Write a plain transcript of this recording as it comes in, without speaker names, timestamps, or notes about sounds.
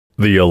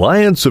The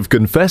Alliance of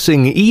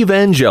Confessing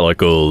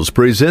Evangelicals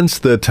presents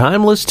the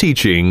timeless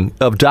teaching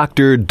of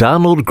Dr.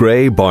 Donald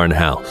Gray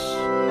Barnhouse.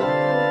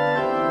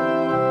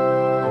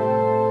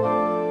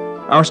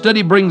 Our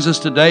study brings us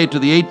today to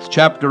the 8th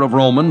chapter of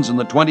Romans and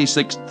the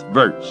 26th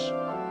verse.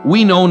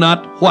 We know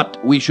not what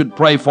we should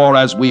pray for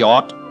as we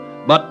ought,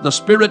 but the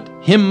Spirit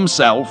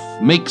Himself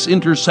makes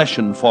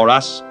intercession for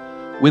us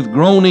with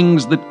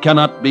groanings that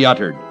cannot be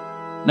uttered.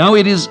 Now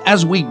it is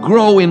as we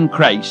grow in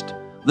Christ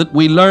that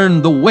we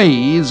learn the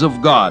ways of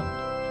God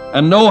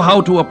and know how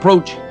to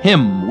approach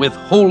Him with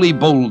holy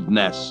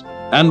boldness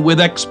and with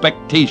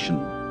expectation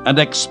and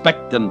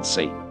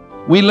expectancy.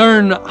 We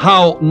learn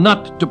how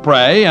not to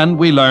pray, and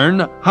we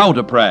learn how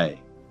to pray.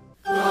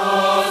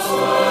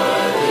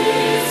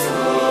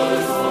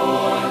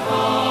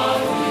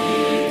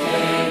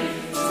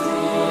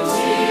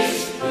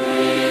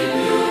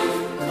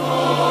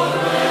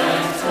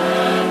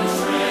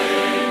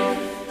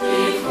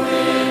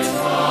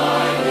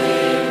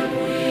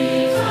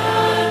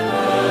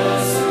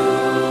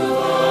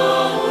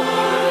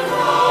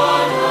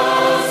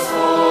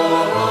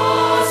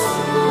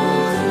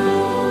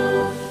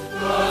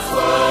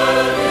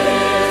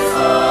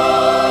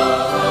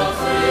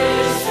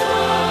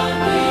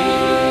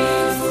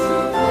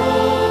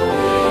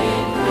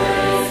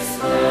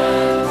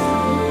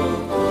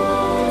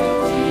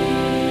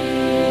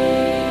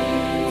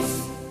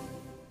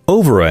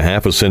 Over a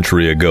half a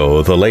century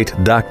ago, the late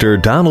Dr.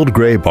 Donald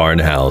Gray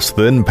Barnhouse,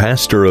 then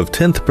pastor of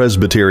 10th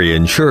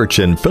Presbyterian Church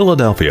in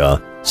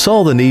Philadelphia,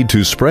 saw the need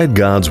to spread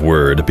God's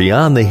Word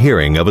beyond the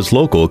hearing of his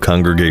local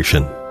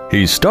congregation.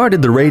 He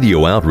started the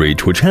radio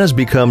outreach which has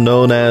become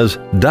known as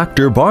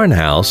Dr.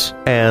 Barnhouse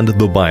and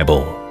the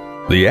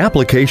Bible. The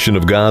application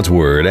of God's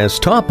Word as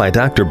taught by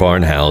Dr.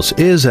 Barnhouse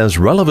is as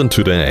relevant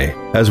today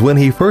as when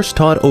he first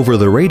taught over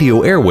the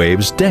radio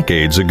airwaves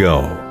decades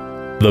ago.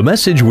 The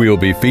message we will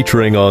be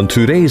featuring on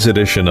today's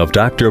edition of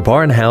Dr.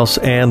 Barnhouse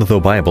and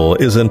the Bible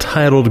is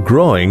entitled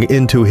Growing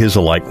into His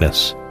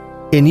Likeness.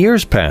 In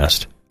years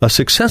past, a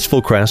successful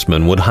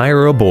craftsman would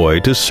hire a boy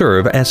to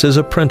serve as his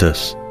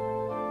apprentice.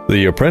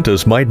 The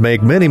apprentice might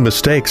make many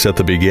mistakes at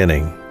the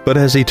beginning, but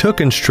as he took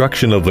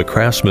instruction of the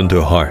craftsman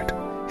to heart,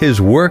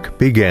 his work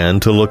began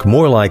to look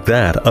more like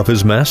that of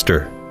his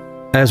master.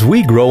 As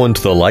we grow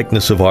into the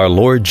likeness of our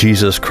Lord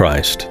Jesus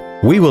Christ,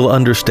 we will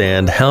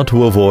understand how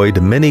to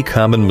avoid many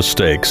common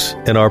mistakes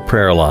in our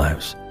prayer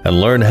lives and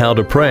learn how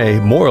to pray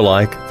more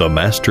like the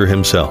Master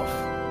himself.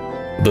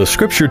 The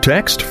scripture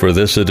text for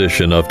this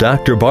edition of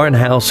Dr.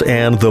 Barnhouse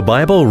and the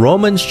Bible,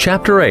 Romans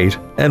chapter 8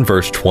 and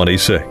verse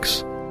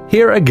 26.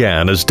 Here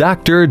again is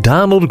Dr.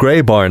 Donald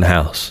Gray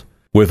Barnhouse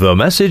with a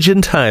message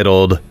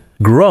entitled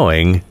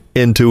Growing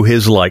into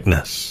His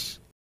Likeness.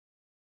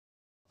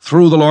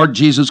 Through the Lord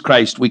Jesus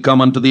Christ we come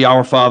unto Thee,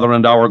 our Father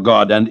and our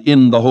God, and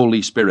in the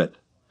Holy Spirit.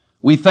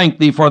 We thank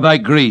Thee for Thy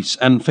grace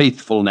and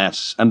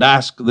faithfulness, and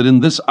ask that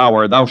in this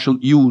hour Thou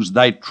shalt use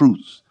Thy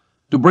truth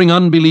to bring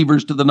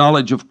unbelievers to the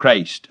knowledge of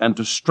Christ and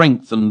to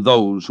strengthen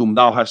those whom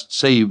Thou hast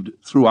saved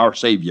through our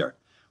Savior.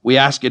 We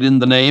ask it in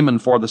the name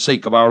and for the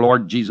sake of our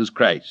Lord Jesus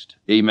Christ.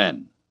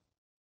 Amen.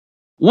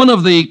 One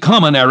of the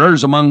common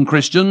errors among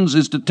Christians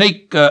is to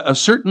take a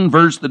certain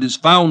verse that is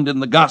found in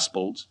the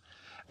Gospels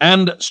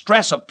and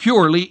stress a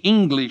purely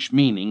English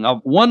meaning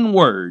of one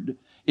word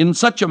in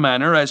such a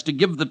manner as to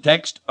give the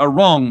text a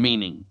wrong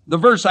meaning. The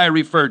verse I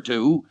refer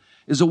to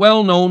is a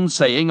well-known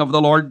saying of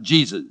the Lord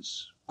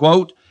Jesus.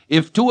 Quote,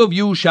 "If two of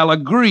you shall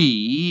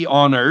agree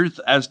on earth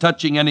as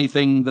touching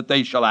anything that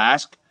they shall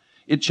ask,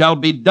 it shall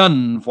be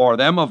done for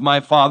them of my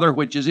Father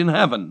which is in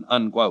heaven."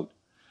 Unquote.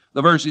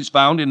 The verse is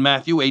found in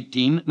Matthew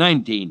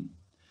 18:19.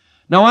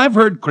 Now, I've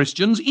heard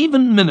Christians,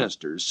 even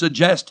ministers,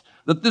 suggest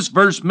that this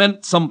verse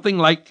meant something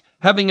like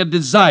having a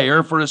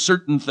desire for a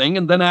certain thing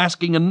and then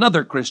asking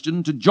another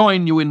Christian to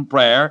join you in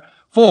prayer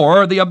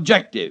for the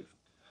objective.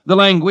 The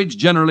language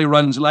generally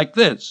runs like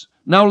this: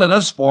 "Now let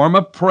us form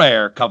a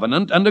prayer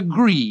covenant and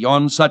agree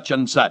on such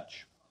and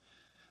such."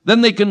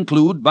 Then they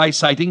conclude by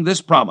citing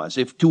this promise: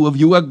 "If two of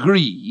you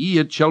agree,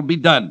 it shall be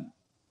done."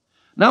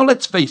 Now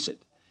let's face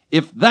it,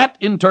 if that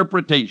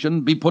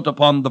interpretation be put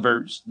upon the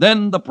verse,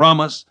 then the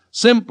promise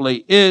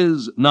simply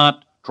is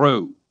not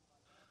true.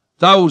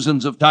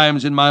 Thousands of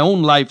times in my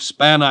own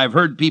lifespan I've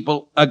heard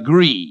people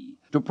agree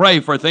to pray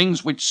for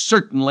things which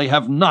certainly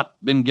have not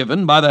been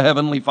given by the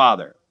Heavenly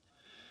Father.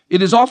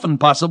 It is often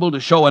possible to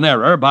show an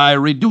error by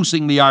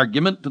reducing the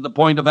argument to the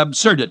point of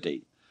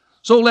absurdity.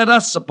 So let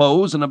us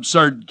suppose an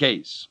absurd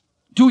case.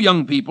 Two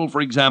young people,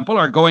 for example,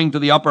 are going to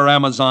the upper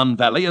Amazon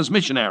Valley as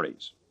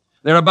missionaries.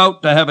 They're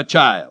about to have a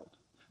child.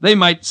 They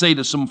might say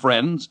to some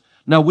friends,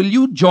 "Now will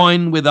you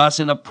join with us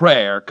in a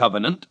prayer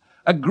covenant,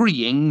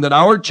 agreeing that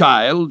our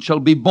child shall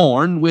be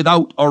born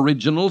without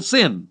original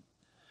sin?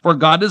 For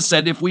God has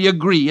said if we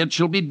agree it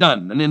shall be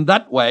done, and in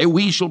that way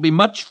we shall be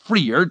much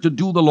freer to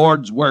do the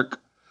Lord's work,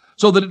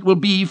 so that it will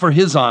be for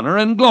His honor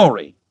and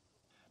glory."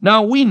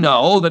 Now we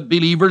know that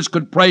believers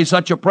could pray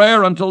such a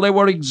prayer until they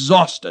were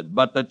exhausted,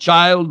 but the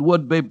child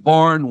would be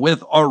born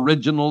with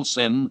original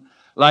sin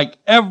like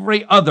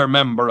every other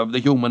member of the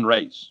human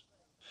race.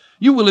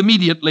 You will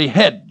immediately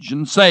hedge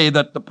and say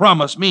that the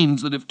promise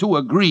means that if two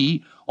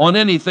agree on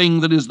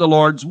anything that is the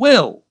Lord's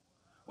will.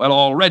 Well,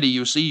 already,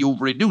 you see,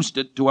 you've reduced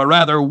it to a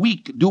rather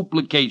weak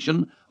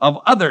duplication of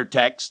other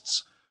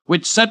texts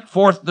which set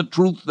forth the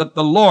truth that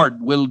the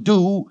Lord will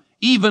do,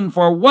 even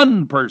for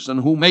one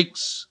person who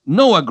makes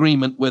no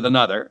agreement with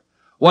another,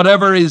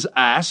 whatever is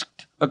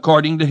asked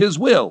according to his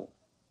will.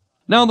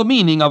 Now, the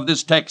meaning of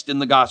this text in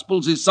the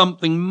Gospels is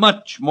something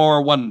much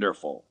more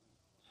wonderful.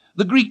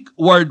 The Greek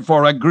word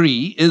for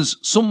agree is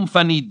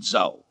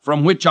symphonizo,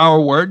 from which our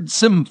word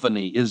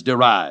symphony is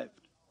derived.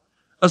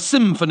 A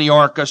symphony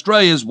orchestra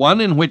is one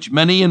in which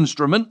many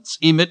instruments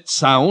emit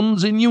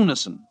sounds in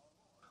unison.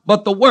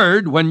 But the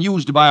word, when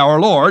used by our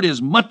Lord, is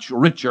much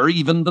richer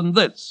even than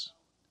this.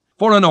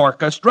 For an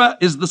orchestra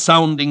is the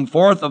sounding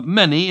forth of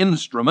many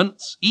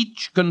instruments,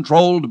 each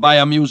controlled by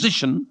a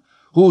musician,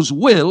 whose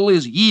will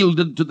is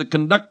yielded to the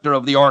conductor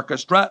of the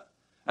orchestra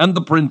and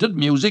the printed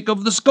music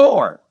of the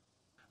score.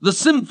 The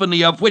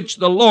symphony of which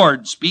the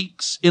Lord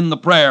speaks in the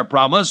prayer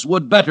promise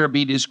would better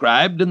be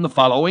described in the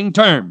following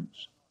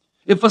terms.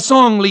 If a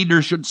song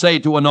leader should say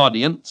to an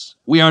audience,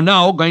 "We are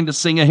now going to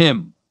sing a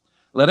hymn.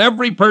 Let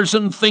every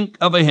person think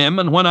of a hymn,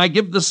 and when I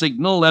give the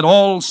signal, let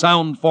all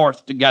sound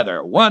forth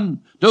together.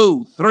 1,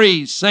 2,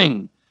 3,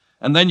 sing."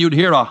 And then you'd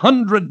hear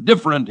 100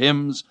 different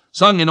hymns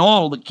sung in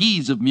all the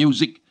keys of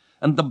music,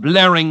 and the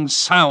blaring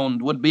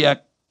sound would be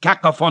a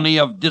cacophony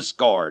of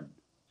discord.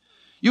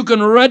 You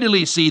can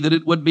readily see that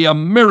it would be a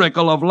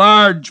miracle of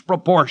large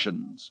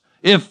proportions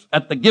if,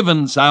 at the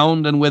given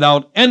sound and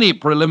without any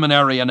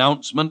preliminary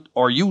announcement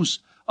or use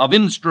of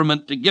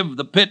instrument to give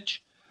the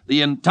pitch,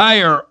 the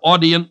entire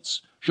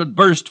audience should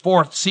burst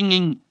forth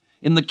singing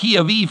in the key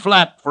of E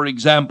flat, for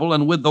example,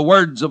 and with the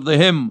words of the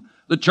hymn,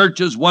 "The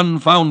church's one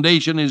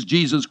foundation is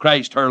Jesus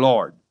Christ her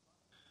Lord."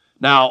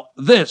 Now,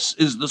 this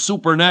is the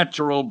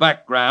supernatural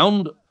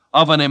background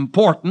of an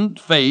important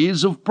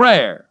phase of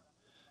prayer.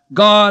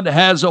 God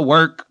has a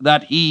work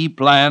that He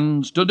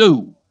plans to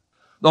do.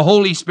 The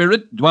Holy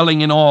Spirit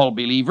dwelling in all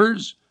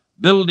believers,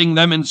 building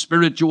them in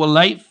spiritual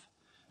life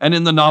and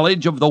in the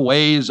knowledge of the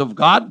ways of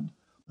God,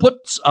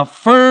 puts a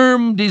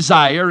firm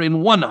desire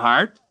in one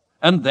heart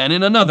and then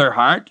in another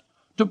heart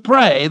to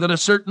pray that a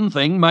certain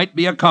thing might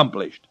be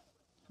accomplished.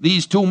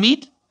 These two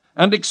meet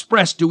and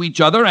express to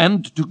each other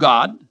and to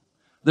God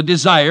the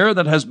desire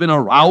that has been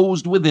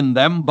aroused within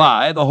them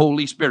by the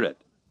Holy Spirit.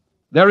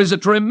 There is a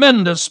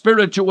tremendous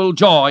spiritual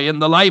joy in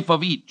the life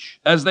of each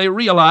as they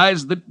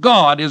realize that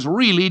God is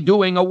really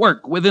doing a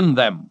work within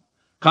them,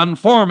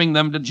 conforming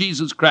them to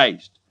Jesus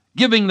Christ,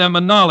 giving them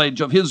a knowledge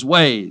of His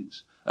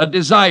ways, a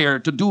desire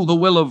to do the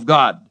will of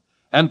God,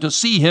 and to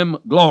see Him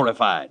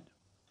glorified.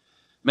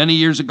 Many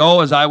years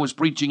ago, as I was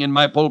preaching in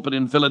my pulpit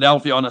in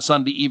Philadelphia on a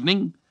Sunday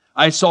evening,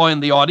 I saw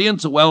in the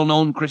audience a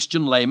well-known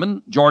Christian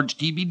layman, George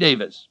T.B.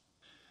 Davis.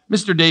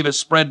 Mr. Davis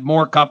spread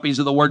more copies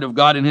of the Word of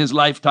God in his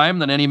lifetime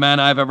than any man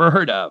I've ever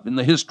heard of in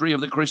the history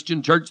of the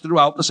Christian church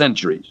throughout the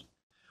centuries.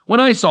 When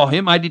I saw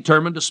him, I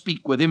determined to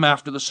speak with him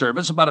after the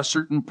service about a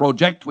certain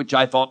project which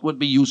I thought would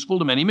be useful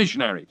to many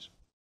missionaries.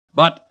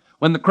 But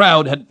when the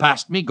crowd had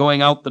passed me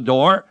going out the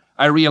door,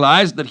 I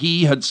realized that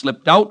he had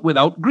slipped out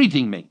without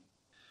greeting me.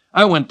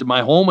 I went to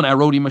my home and I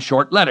wrote him a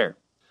short letter.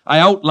 I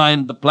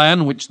outlined the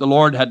plan which the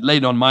Lord had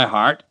laid on my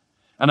heart,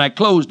 and I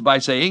closed by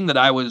saying that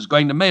I was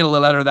going to mail the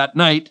letter that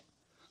night,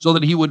 so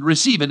that he would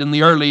receive it in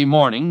the early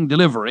morning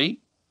delivery,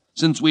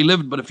 since we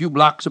lived but a few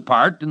blocks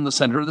apart in the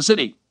center of the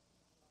city.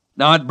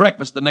 Now, at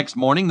breakfast the next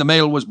morning, the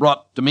mail was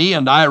brought to me,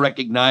 and I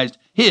recognized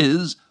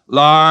his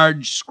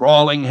large,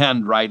 scrawling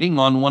handwriting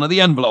on one of the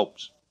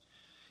envelopes.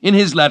 In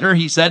his letter,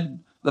 he said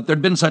that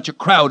there'd been such a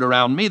crowd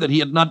around me that he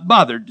had not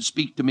bothered to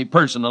speak to me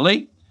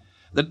personally,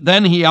 that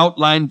then he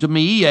outlined to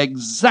me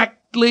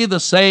exactly the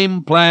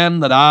same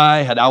plan that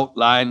I had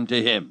outlined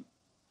to him,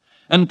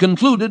 and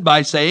concluded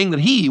by saying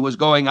that he was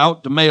going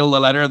out to mail the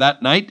letter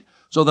that night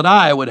so that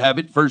I would have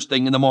it first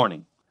thing in the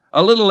morning.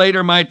 A little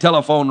later, my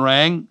telephone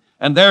rang,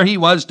 and there he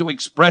was to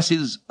express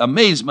his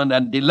amazement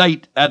and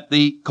delight at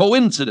the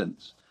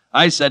coincidence.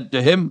 I said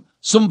to him,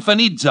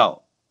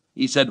 "Symphonizo."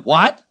 He said,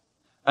 "What?"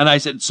 And I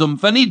said,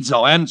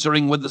 "Symphonizo,"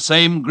 answering with the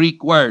same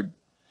Greek word.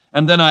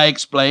 And then I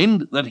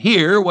explained that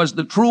here was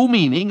the true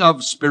meaning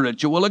of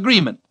spiritual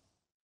agreement.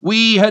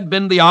 We had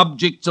been the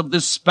objects of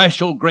this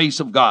special grace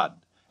of God,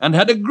 and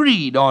had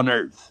agreed on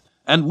earth,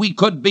 and we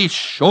could be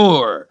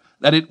sure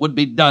that it would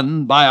be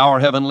done by our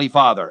Heavenly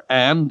Father,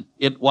 and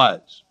it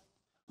was.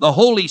 The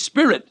Holy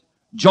Spirit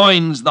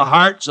joins the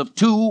hearts of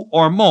two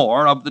or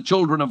more of the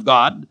children of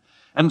God,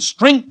 and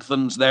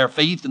strengthens their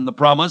faith in the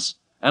promise,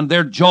 and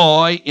their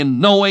joy in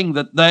knowing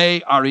that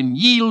they are in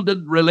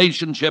yielded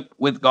relationship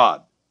with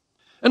God.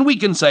 And we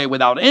can say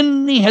without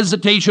any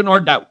hesitation or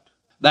doubt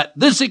that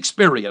this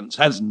experience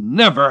has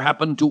never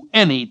happened to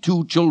any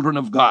two children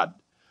of God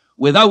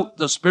without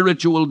the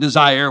spiritual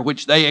desire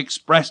which they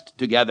expressed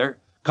together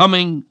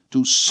coming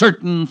to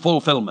certain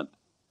fulfillment.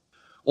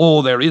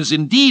 Oh, there is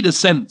indeed a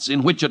sense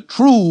in which a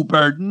true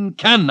burden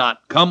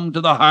cannot come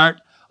to the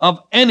heart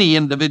of any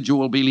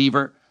individual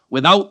believer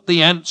without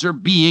the answer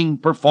being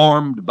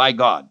performed by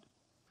God.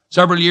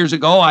 Several years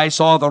ago, I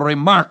saw the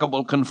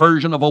remarkable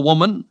conversion of a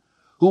woman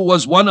who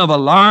was one of a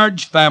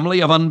large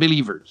family of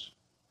unbelievers.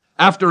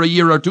 After a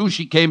year or two,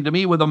 she came to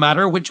me with a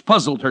matter which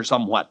puzzled her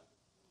somewhat.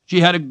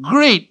 She had a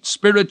great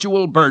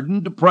spiritual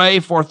burden to pray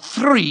for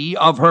 3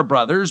 of her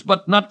brothers,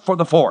 but not for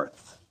the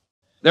 4th.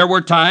 There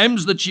were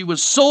times that she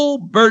was so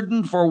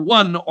burdened for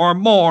 1 or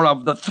more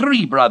of the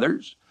 3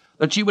 brothers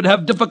that she would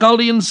have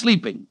difficulty in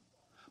sleeping,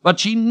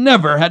 but she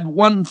never had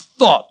one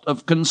thought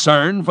of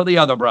concern for the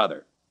other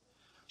brother.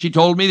 She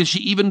told me that she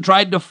even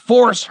tried to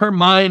force her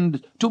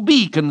mind to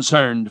be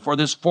concerned for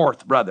this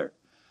 4th brother,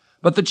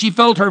 but that she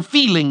felt her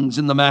feelings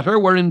in the matter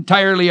were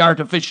entirely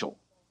artificial.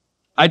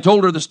 I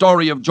told her the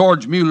story of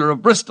George Muller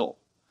of Bristol,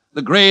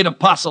 the great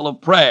apostle of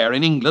prayer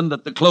in England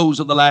at the close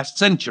of the last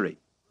century.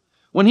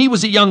 When he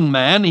was a young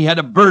man, he had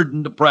a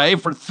burden to pray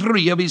for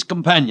 3 of his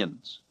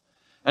companions,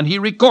 and he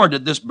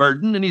recorded this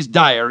burden in his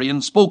diary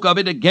and spoke of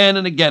it again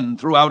and again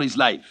throughout his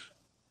life.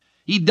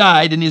 He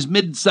died in his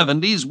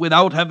mid-70s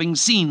without having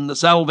seen the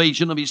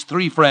salvation of his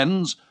 3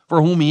 friends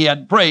for whom he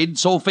had prayed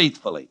so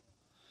faithfully.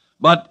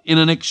 But in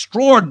an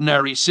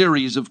extraordinary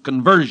series of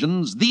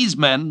conversions, these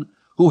men,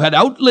 who had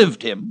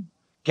outlived him,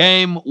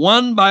 came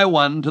one by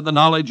one to the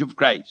knowledge of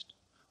Christ,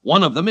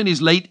 one of them in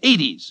his late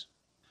 80s.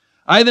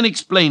 I then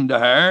explained to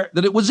her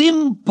that it was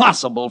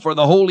impossible for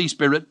the Holy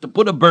Spirit to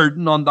put a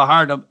burden on the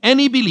heart of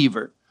any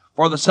believer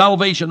for the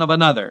salvation of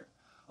another,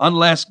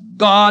 unless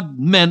God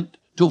meant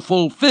to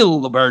fulfill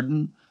the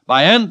burden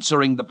by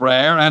answering the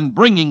prayer and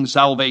bringing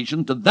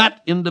salvation to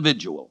that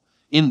individual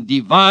in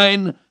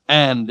divine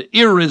and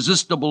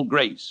irresistible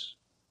grace.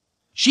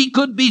 She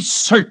could be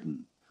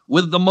certain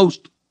with the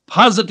most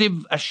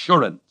positive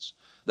assurance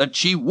that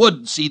she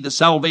would see the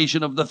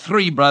salvation of the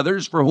 3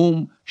 brothers for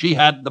whom she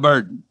had the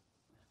burden.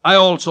 I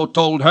also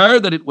told her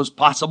that it was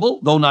possible,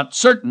 though not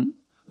certain,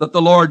 that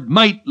the Lord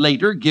might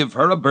later give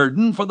her a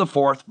burden for the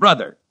 4th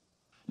brother.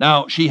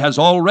 Now, she has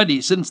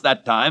already since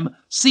that time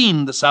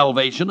seen the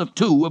salvation of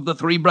 2 of the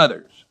 3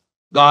 brothers.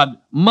 God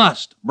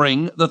must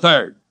bring the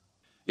 3rd.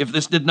 If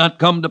this did not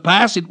come to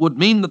pass, it would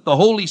mean that the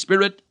Holy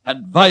Spirit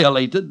had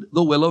violated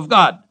the will of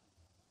God.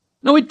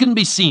 Now, it can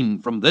be seen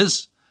from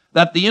this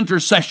that the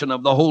intercession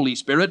of the Holy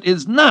Spirit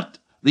is not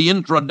the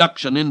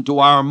introduction into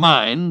our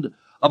mind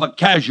of a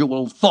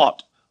casual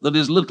thought that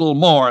is little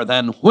more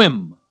than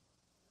whim.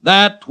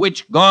 That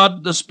which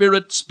God the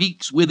Spirit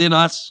speaks within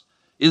us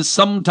is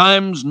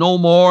sometimes no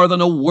more than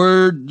a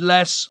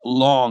wordless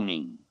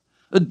longing,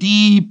 a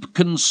deep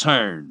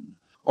concern,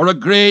 or a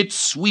great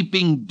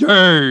sweeping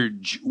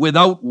dirge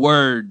without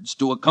words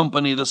to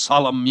accompany the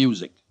solemn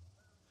music.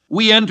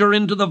 We enter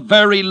into the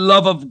very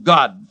love of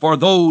God for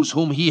those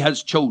whom He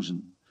has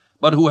chosen,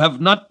 but who have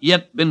not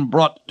yet been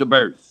brought to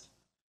birth.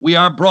 We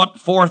are brought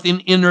forth in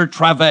inner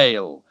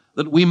travail,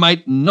 that we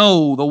might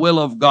know the will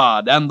of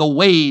God and the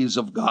ways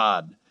of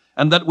God,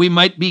 and that we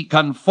might be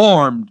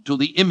conformed to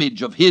the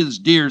image of His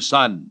dear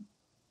Son.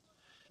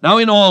 Now,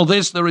 in all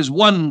this, there is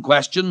one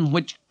question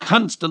which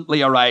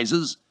constantly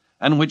arises,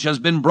 and which has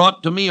been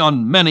brought to me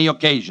on many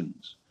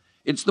occasions.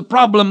 It's the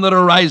problem that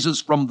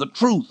arises from the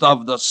truth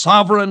of the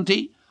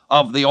sovereignty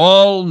of the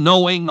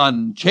all-knowing,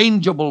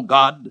 unchangeable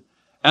God,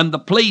 and the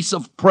place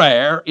of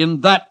prayer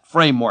in that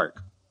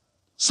framework.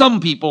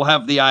 Some people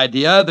have the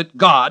idea that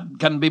God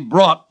can be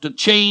brought to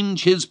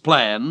change His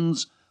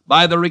plans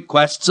by the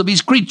requests of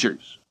His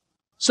creatures.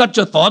 Such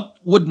a thought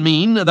would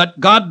mean that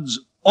God's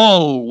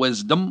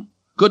all-wisdom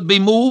could be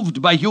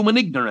moved by human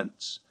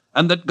ignorance,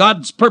 and that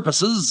God's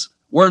purposes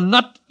were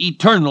not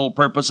eternal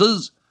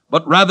purposes,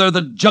 but rather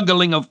the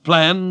juggling of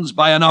plans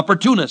by an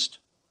opportunist.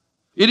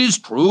 It is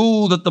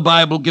true that the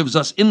Bible gives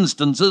us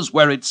instances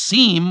where it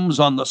seems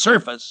on the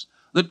surface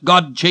that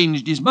God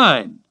changed His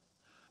mind.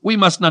 We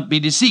must not be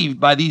deceived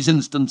by these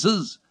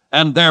instances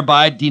and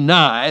thereby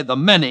deny the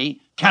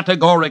many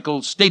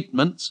categorical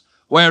statements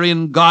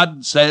wherein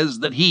God says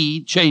that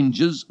He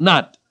changes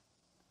not.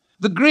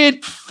 The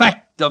great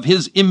fact of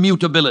His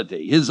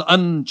immutability, His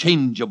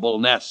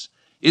unchangeableness,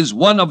 is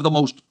one of the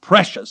most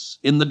precious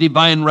in the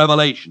divine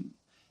revelation.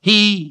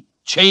 He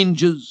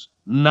changes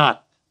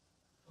not.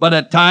 But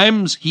at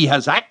times He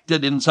has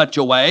acted in such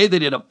a way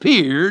that it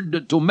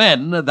appeared to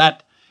men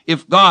that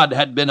if God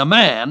had been a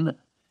man,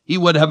 He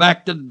would have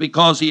acted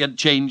because He had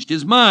changed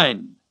His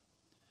mind.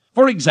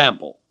 For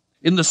example,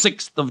 in the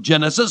 6th of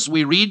Genesis,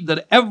 we read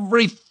that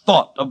every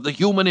thought of the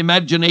human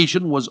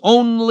imagination was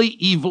only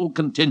evil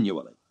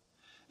continually,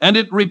 and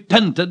it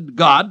repented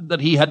God that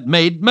He had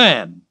made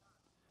man.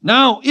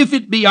 Now, if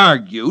it be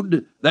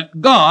argued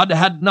that God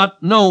had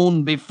not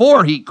known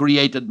before He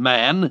created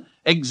man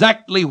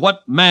exactly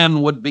what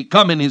man would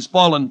become in his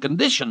fallen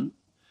condition,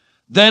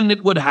 then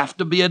it would have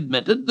to be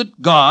admitted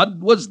that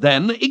God was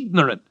then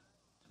ignorant.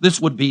 This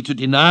would be to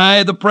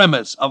deny the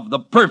premise of the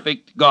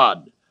perfect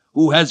God,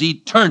 who has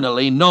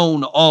eternally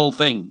known all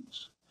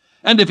things.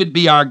 And if it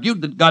be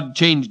argued that God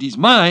changed His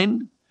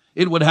mind,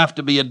 it would have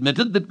to be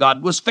admitted that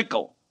God was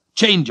fickle,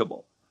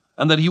 changeable,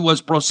 and that He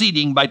was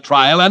proceeding by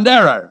trial and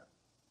error.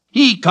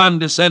 He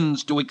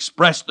condescends to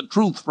express the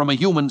truth from a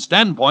human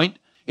standpoint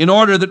in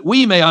order that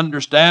we may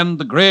understand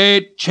the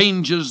great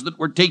changes that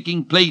were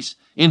taking place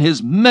in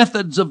his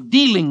methods of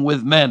dealing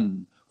with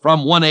men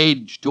from one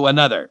age to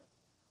another.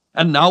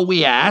 And now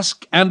we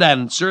ask and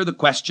answer the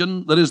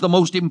question that is the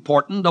most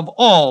important of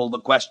all the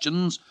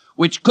questions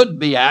which could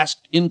be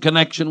asked in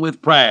connection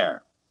with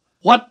prayer.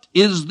 What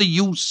is the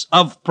use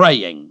of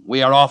praying?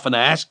 We are often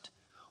asked.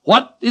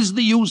 What is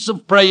the use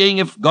of praying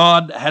if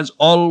God has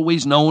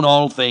always known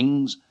all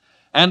things,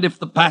 and if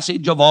the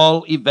passage of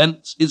all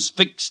events is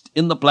fixed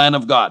in the plan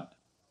of God?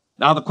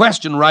 Now the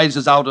question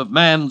rises out of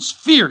man's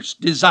fierce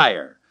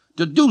desire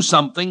to do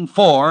something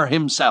for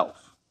himself.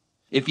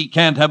 If he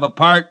can't have a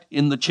part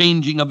in the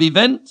changing of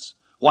events,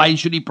 why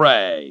should he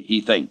pray,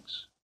 he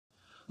thinks.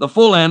 The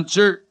full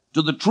answer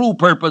to the true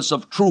purpose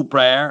of true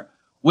prayer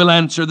will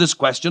answer this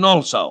question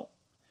also.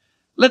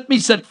 Let me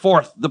set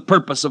forth the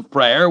purpose of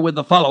prayer with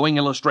the following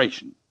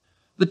illustration.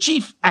 The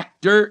chief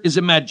actor is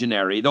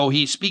imaginary, though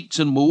he speaks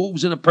and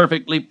moves in a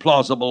perfectly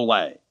plausible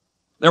way.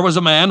 There was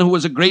a man who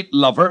was a great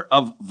lover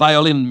of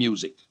violin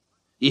music.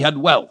 He had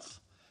wealth,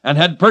 and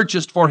had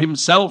purchased for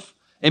himself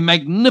a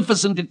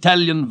magnificent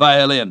Italian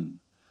violin,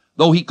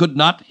 though he could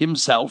not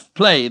himself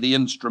play the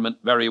instrument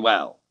very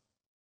well.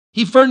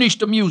 He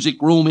furnished a music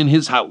room in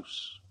his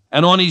house,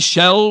 and on his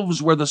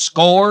shelves were the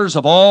scores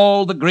of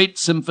all the great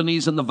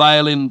symphonies and the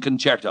violin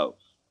concertos.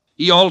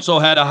 He also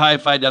had a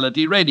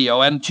high-fidelity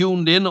radio and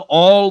tuned in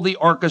all the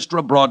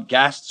orchestra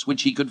broadcasts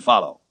which he could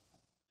follow.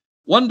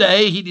 One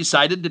day he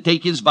decided to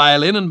take his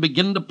violin and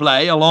begin to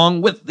play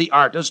along with the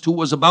artist who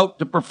was about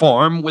to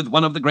perform with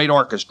one of the great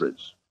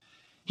orchestras.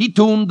 He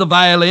tuned the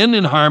violin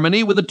in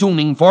harmony with a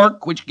tuning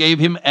fork which gave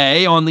him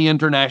A on the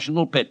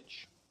international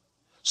pitch.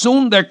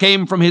 Soon there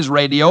came from his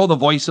radio the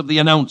voice of the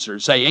announcer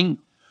saying,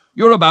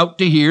 "You're about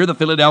to hear the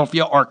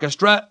Philadelphia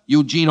Orchestra,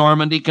 Eugene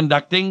Ormandy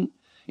conducting,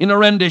 in a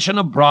rendition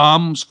of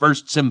Brahms'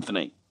 First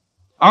Symphony."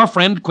 Our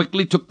friend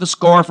quickly took the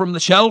score from the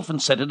shelf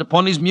and set it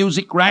upon his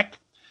music rack,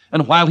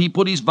 and while he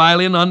put his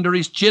violin under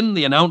his chin,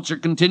 the announcer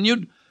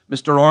continued,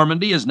 "Mr.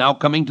 Ormandy is now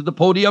coming to the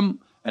podium,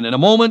 and in a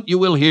moment you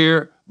will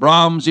hear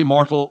Brahms'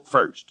 Immortal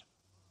First."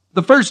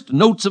 The first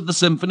notes of the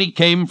symphony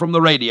came from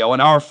the radio,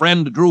 and our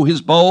friend drew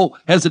his bow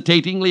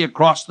hesitatingly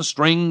across the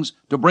strings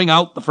to bring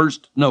out the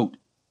first note.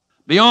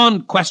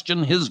 Beyond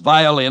question, his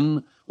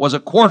violin was a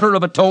quarter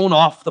of a tone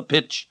off the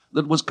pitch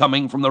that was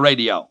coming from the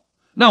radio.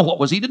 Now, what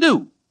was he to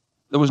do?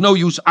 There was no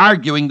use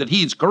arguing that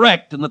he's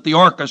correct and that the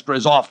orchestra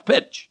is off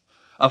pitch.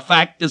 A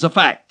fact is a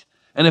fact,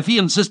 and if he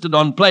insisted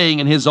on playing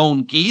in his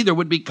own key, there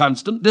would be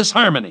constant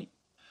disharmony.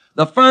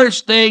 The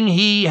first thing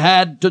he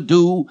had to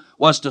do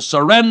was to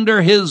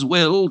surrender his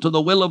will to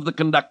the will of the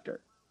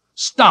conductor.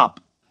 Stop,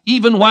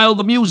 even while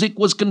the music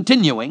was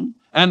continuing,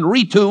 and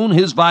retune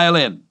his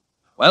violin.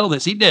 Well,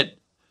 this he did,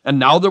 and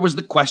now there was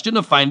the question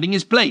of finding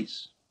his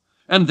place.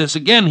 And this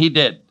again he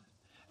did,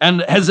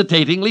 and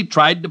hesitatingly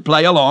tried to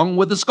play along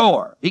with the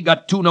score. He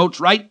got 2 notes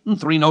right and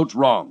 3 notes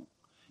wrong.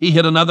 He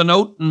hit another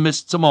note and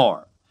missed some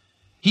more.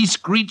 He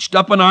screeched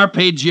up an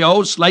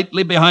arpeggio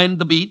slightly behind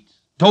the beat,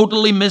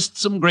 totally missed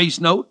some grace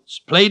notes,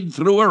 played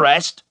through a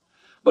rest,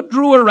 but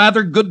drew a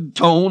rather good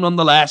tone on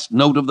the last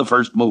note of the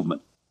first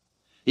movement.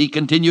 He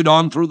continued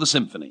on through the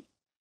symphony.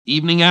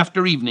 Evening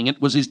after evening,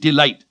 it was his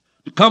delight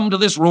to come to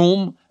this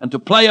room and to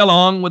play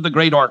along with the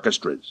great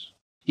orchestras.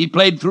 He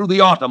played through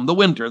the autumn, the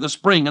winter, the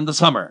spring, and the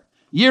summer.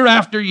 Year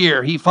after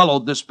year, he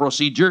followed this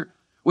procedure,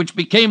 which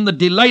became the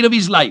delight of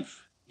his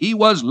life. He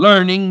was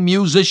learning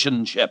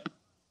musicianship.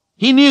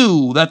 He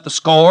knew that the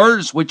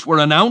scores which were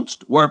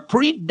announced were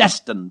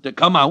predestined to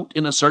come out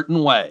in a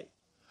certain way.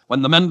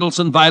 When the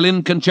Mendelssohn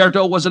Violin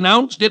Concerto was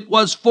announced, it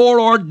was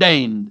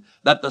foreordained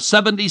that the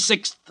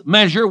 76th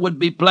measure would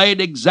be played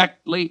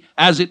exactly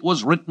as it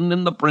was written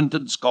in the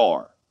printed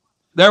score.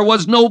 There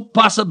was no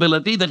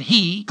possibility that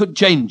he could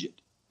change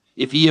it.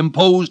 If he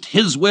imposed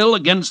his will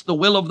against the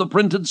will of the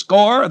printed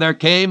score, there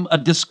came a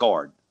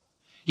discord.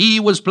 He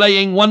was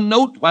playing one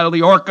note while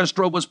the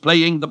orchestra was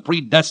playing the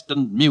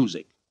predestined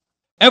music.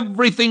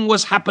 Everything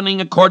was happening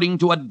according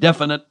to a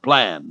definite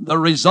plan. The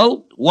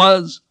result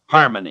was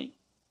harmony.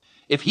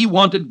 If he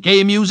wanted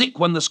gay music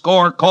when the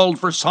score called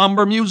for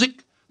somber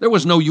music, there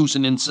was no use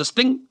in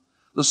insisting.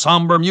 The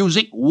somber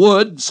music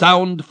would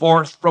sound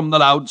forth from the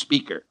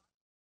loudspeaker.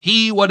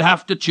 He would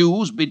have to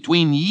choose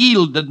between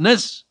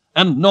yieldedness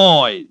and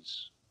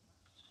noise.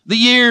 The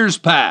years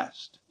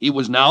passed. He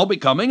was now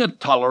becoming a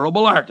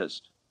tolerable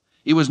artist.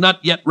 He was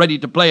not yet ready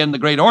to play in the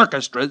great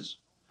orchestras,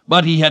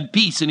 but he had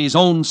peace in his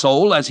own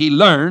soul as he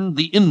learned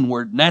the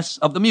inwardness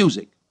of the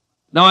music.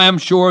 Now, I am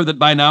sure that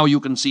by now you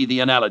can see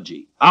the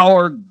analogy.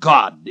 Our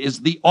God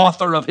is the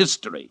author of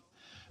history,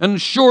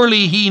 and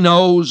surely he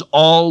knows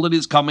all that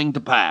is coming to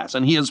pass,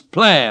 and he has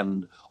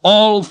planned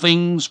all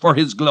things for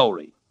his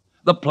glory.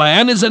 The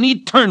plan is an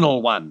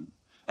eternal one,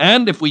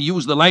 and if we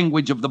use the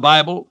language of the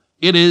Bible,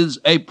 it is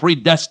a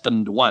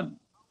predestined one.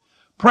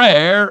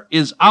 Prayer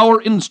is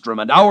our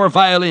instrument, our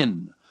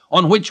violin,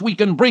 on which we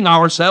can bring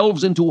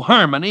ourselves into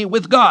harmony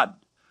with God.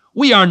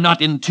 We are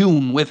not in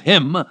tune with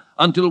Him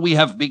until we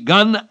have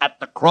begun at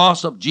the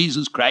cross of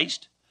Jesus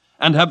Christ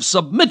and have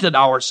submitted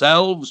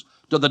ourselves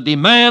to the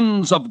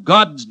demands of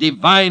God's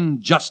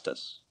divine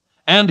justice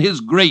and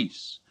His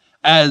grace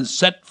as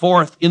set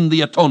forth in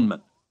the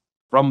atonement.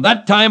 From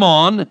that time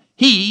on,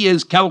 He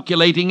is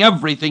calculating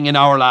everything in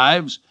our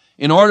lives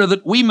in order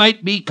that we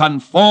might be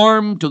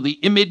conformed to the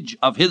image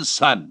of His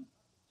Son.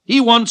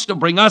 He wants to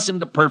bring us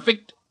into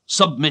perfect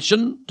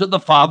submission to the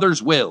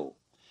Father's will.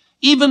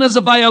 Even as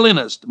a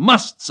violinist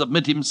must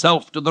submit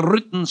himself to the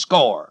written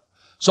score,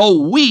 so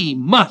we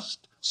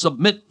must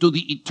submit to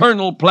the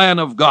eternal plan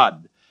of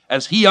God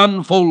as He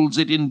unfolds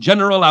it in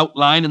general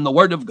outline in the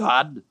Word of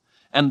God,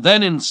 and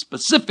then in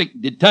specific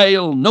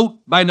detail, note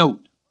by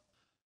note.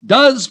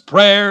 Does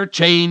prayer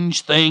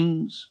change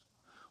things?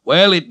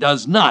 Well, it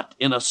does not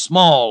in a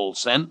small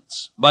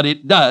sense, but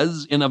it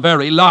does in a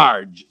very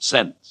large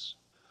sense.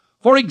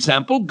 For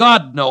example,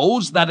 God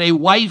knows that a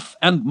wife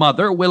and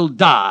mother will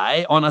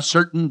die on a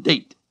certain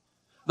date.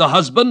 The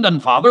husband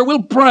and father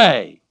will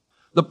pray.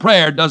 The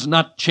prayer does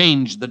not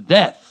change the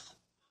death,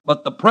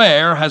 but the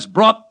prayer has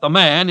brought the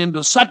man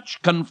into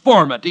such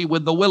conformity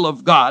with the will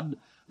of God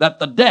that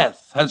the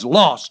death has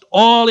lost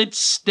all its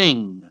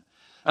sting,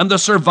 and the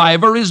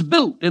survivor is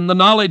built in the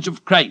knowledge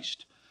of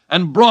Christ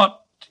and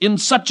brought in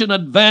such an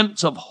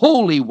advance of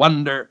holy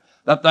wonder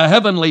that the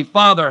Heavenly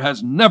Father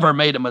has never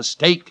made a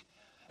mistake,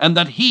 and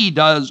that He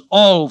does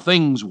all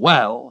things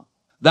well,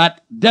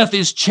 that death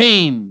is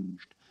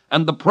changed,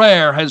 and the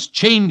prayer has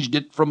changed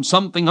it from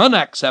something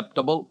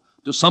unacceptable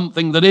to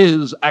something that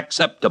is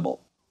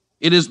acceptable.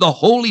 It is the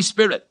Holy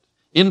Spirit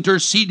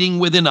interceding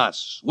within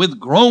us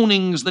with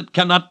groanings that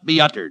cannot be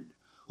uttered,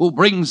 who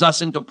brings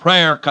us into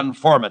prayer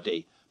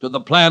conformity to the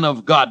plan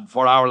of God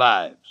for our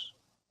lives.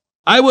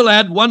 I will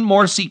add one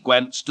more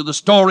sequence to the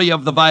story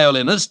of the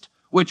violinist,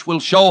 which will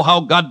show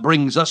how God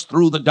brings us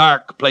through the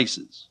dark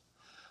places.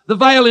 The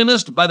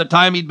violinist, by the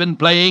time he'd been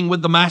playing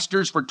with the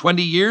masters for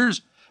 20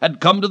 years, had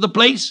come to the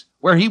place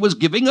where he was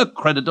giving a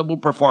creditable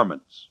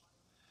performance.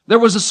 There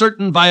was a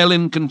certain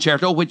violin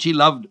concerto which he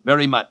loved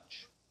very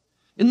much.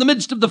 In the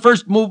midst of the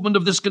first movement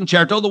of this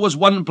concerto, there was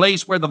one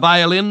place where the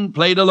violin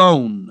played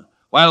alone,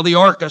 while the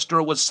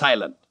orchestra was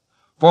silent.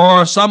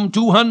 For some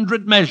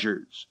 200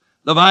 measures,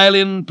 the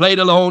violin played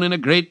alone in a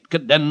great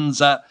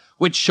cadenza,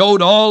 which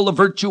showed all the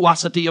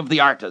virtuosity of the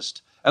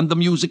artist and the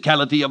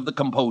musicality of the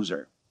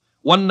composer.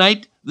 One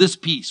night, this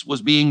piece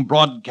was being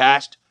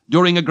broadcast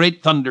during a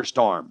great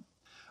thunderstorm.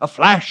 A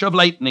flash of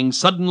lightning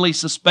suddenly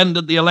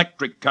suspended the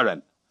electric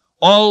current.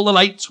 All the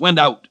lights went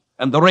out,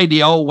 and the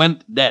radio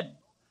went dead.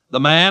 The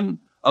man,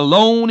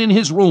 alone in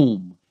his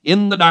room,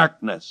 in the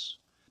darkness,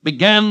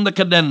 began the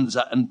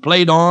cadenza and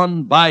played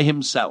on by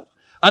himself.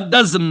 A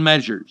dozen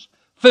measures,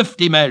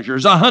 50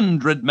 measures,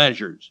 100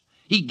 measures.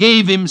 He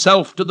gave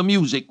himself to the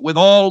music with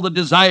all the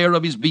desire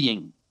of his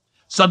being.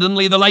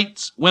 Suddenly the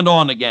lights went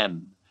on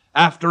again.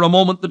 After a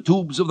moment the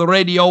tubes of the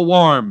radio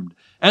warmed,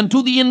 and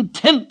to the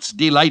intense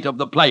delight of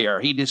the player,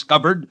 he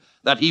discovered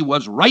that he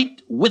was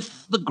right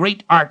with the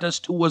great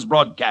artist who was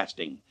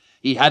broadcasting.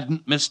 He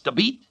hadn't missed a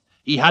beat,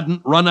 he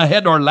hadn't run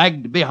ahead or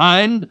lagged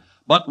behind,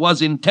 but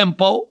was in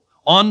tempo,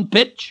 on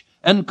pitch,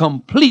 and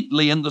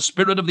completely in the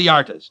spirit of the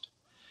artist.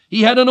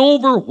 He had an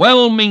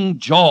overwhelming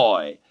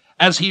joy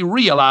as he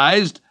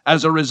realized,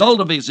 as a result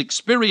of his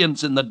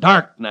experience in the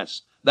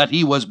darkness, that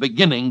he was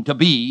beginning to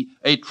be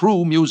a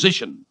true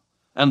musician.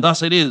 And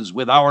thus it is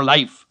with our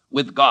life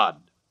with God.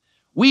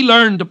 We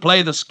learn to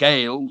play the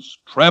scales,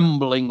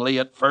 tremblingly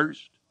at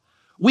first.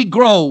 We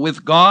grow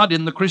with God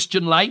in the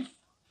Christian life.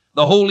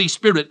 The Holy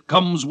Spirit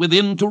comes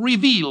within to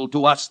reveal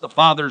to us the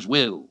Father's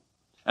will.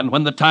 And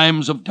when the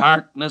times of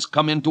darkness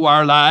come into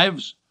our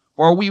lives,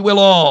 for we will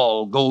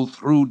all go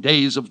through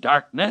days of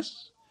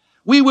darkness,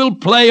 we will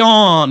play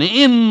on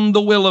in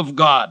the will of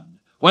God.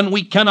 When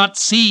we cannot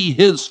see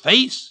His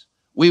face,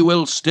 we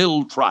will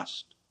still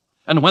trust.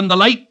 And when the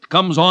light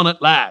comes on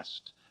at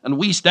last, and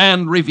we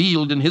stand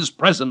revealed in His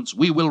presence,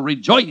 we will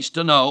rejoice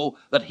to know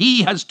that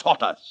He has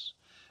taught us,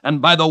 and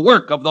by the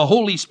work of the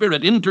Holy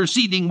Spirit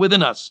interceding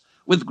within us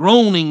with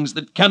groanings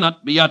that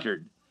cannot be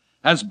uttered,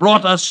 has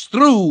brought us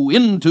through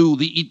into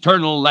the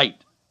eternal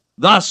light.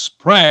 Thus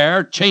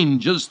prayer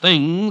changes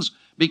things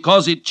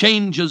because it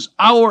changes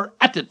our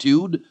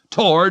attitude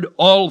toward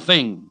all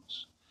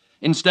things.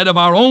 Instead of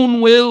our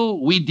own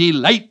will, we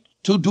delight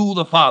to do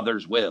the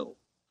Father's will.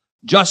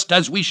 Just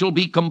as we shall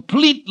be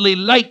completely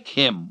like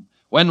Him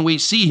when we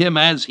see Him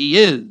as He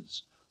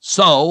is,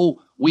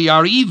 so we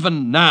are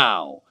even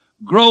now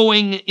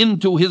growing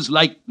into His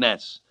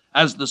likeness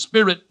as the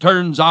Spirit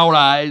turns our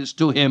eyes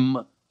to Him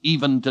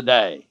even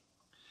today.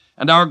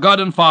 And our God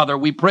and Father,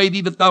 we pray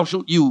Thee that Thou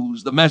shalt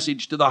use the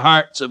message to the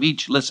hearts of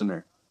each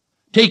listener.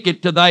 Take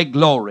it to Thy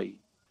glory,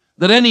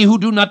 that any who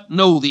do not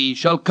know Thee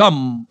shall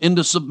come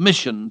into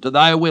submission to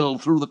Thy will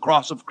through the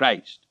cross of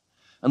Christ,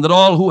 and that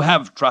all who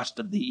have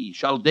trusted Thee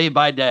shall day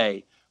by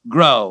day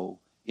grow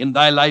in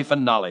Thy life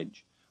and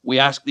knowledge. We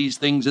ask these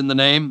things in the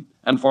name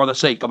and for the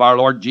sake of our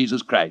Lord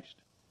Jesus Christ.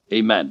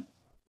 Amen.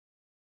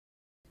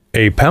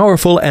 A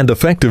powerful and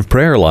effective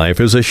prayer life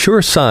is a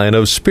sure sign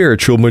of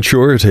spiritual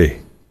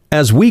maturity.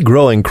 As we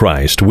grow in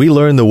Christ, we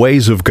learn the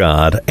ways of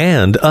God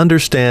and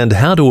understand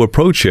how to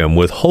approach Him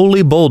with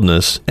holy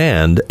boldness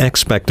and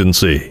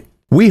expectancy.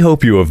 We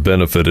hope you have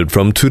benefited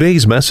from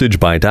today's message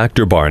by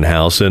Dr.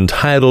 Barnhouse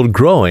entitled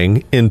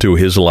Growing into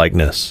His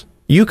Likeness.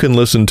 You can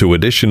listen to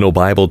additional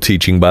Bible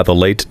teaching by the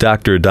late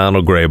Dr.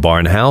 Donald Gray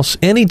Barnhouse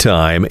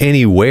anytime,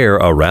 anywhere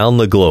around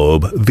the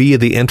globe via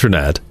the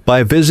Internet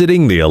by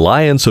visiting the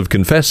Alliance of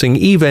Confessing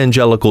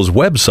Evangelicals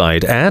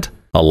website at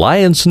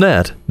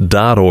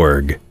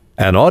alliancenet.org.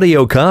 An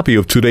audio copy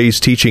of today's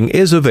teaching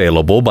is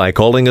available by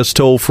calling us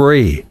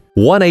toll-free,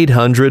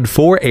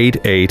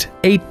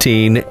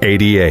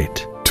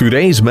 1-800-488-1888.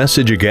 Today's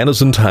message again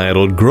is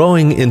entitled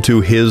Growing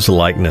into His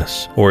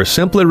Likeness, or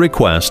simply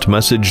request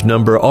message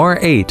number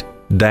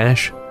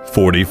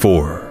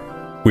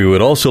R8-44. We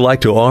would also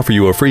like to offer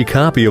you a free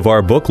copy of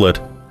our booklet,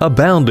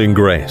 Abounding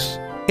Grace.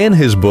 In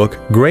his book,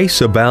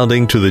 Grace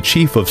Abounding to the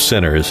Chief of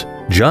Sinners,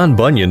 John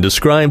Bunyan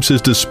describes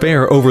his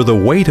despair over the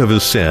weight of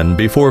his sin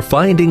before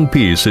finding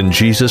peace in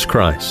Jesus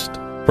Christ.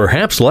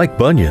 Perhaps like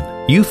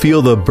Bunyan, you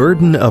feel the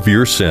burden of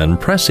your sin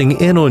pressing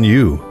in on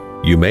you.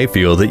 You may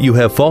feel that you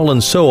have fallen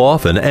so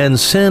often and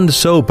sinned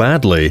so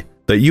badly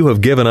that you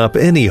have given up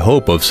any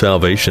hope of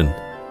salvation.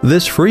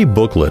 This free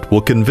booklet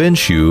will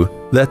convince you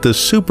that the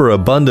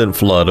superabundant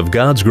flood of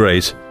God's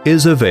grace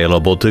is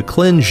available to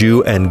cleanse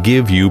you and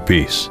give you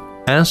peace.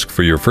 Ask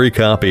for your free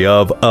copy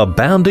of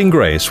Abounding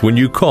Grace when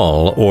you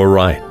call or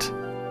write.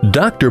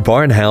 Dr.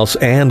 Barnhouse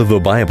and the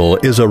Bible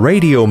is a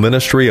radio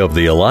ministry of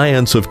the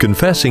Alliance of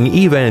Confessing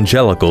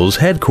Evangelicals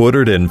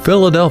headquartered in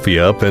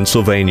Philadelphia,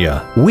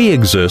 Pennsylvania. We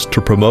exist to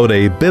promote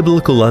a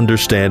biblical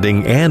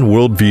understanding and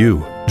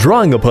worldview,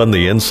 drawing upon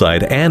the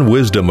insight and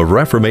wisdom of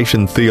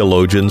Reformation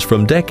theologians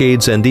from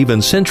decades and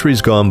even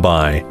centuries gone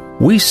by.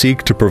 We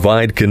seek to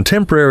provide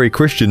contemporary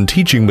Christian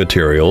teaching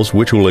materials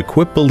which will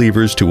equip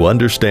believers to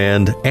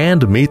understand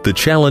and meet the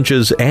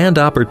challenges and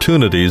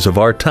opportunities of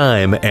our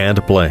time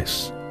and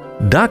place.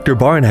 Dr.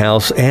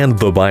 Barnhouse and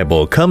the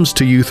Bible comes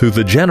to you through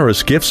the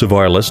generous gifts of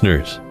our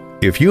listeners.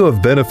 If you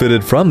have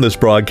benefited from this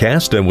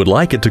broadcast and would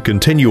like it to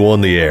continue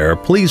on the air,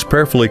 please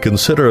prayerfully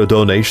consider a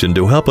donation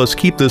to help us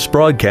keep this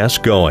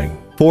broadcast going.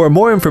 For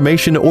more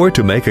information or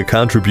to make a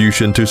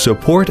contribution to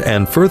support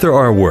and further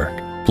our work,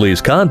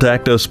 please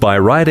contact us by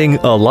writing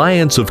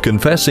Alliance of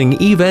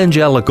Confessing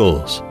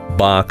Evangelicals,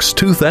 Box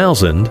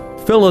 2000,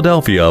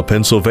 Philadelphia,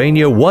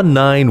 Pennsylvania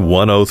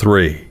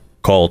 19103.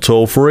 Call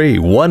toll-free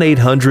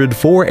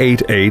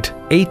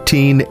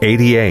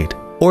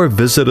 1-800-488-1888 or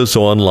visit us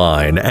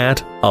online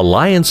at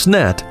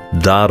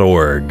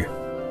alliancenet.org.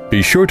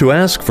 Be sure to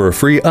ask for a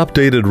free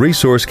updated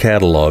resource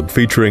catalog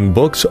featuring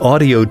books,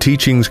 audio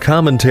teachings,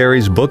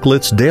 commentaries,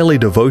 booklets, daily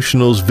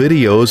devotionals,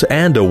 videos,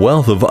 and a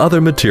wealth of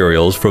other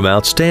materials from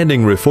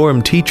outstanding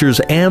Reformed teachers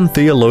and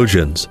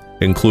theologians,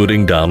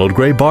 including Donald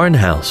Gray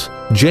Barnhouse,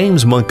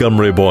 James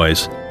Montgomery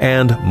Boyce,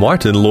 and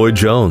Martin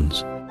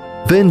Lloyd-Jones.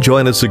 Then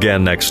join us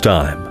again next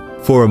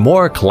time for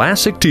more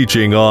classic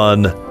teaching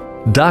on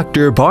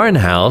Dr.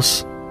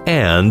 Barnhouse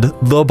and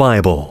the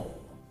Bible.